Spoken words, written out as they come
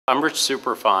I'm Rich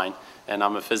Superfine, and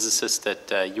I'm a physicist at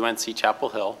UNC Chapel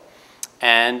Hill.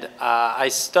 And I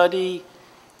study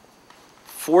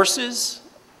forces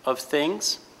of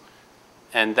things,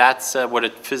 and that's what a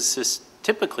physicist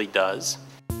typically does.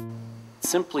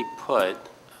 Simply put,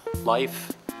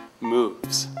 life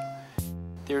moves.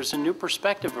 There's a new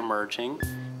perspective emerging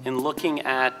in looking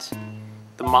at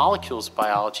the molecules of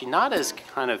biology, not as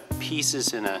kind of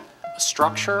pieces in a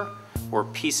structure or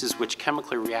pieces which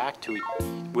chemically react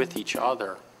with each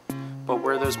other, but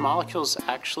where those molecules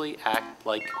actually act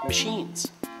like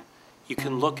machines. You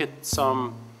can look at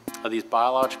some of these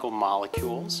biological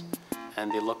molecules and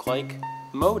they look like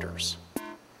motors,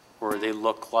 or they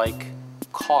look like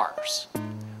cars,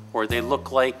 or they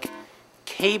look like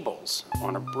cables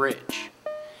on a bridge.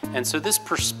 And so this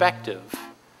perspective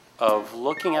of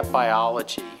looking at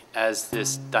biology as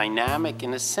this dynamic,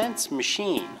 in a sense,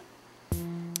 machine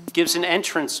gives an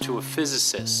entrance to a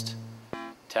physicist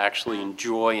to actually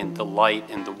enjoy and delight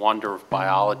in the wonder of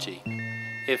biology.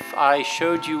 If I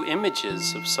showed you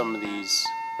images of some of these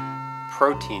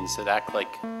proteins that act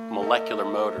like molecular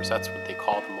motors, that's what they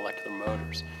call them, molecular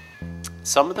motors.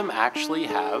 Some of them actually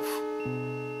have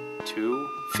 2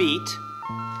 feet,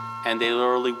 and they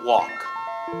literally walk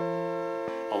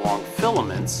along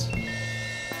filaments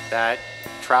that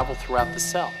travel throughout the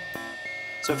cell.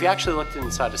 So if you actually looked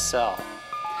inside a cell,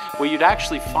 what you'd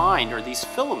actually find are these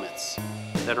filaments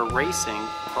that are racing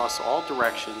across all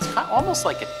directions, almost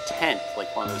like a tent,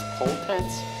 like one of those pole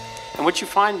tents. And what you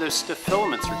find those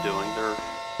filaments are doing, they're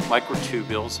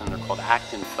microtubules and they're called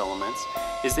actin filaments,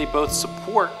 is they both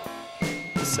support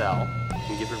the cell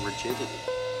and give it rigidity,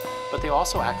 but they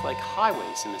also act like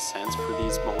highways in a sense for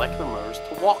these molecular motors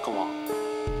to walk along.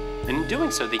 And in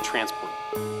doing so, they transport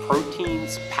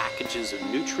proteins, packages of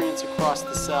nutrients across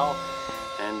the cell,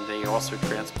 and they also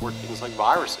transport things like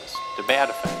viruses, the bad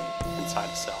effect inside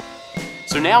a cell.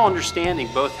 So now understanding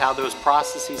both how those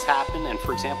processes happen and,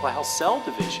 for example, how cell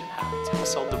division happens, how a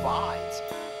cell divides,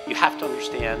 you have to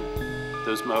understand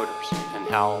those motors and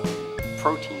how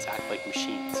proteins act like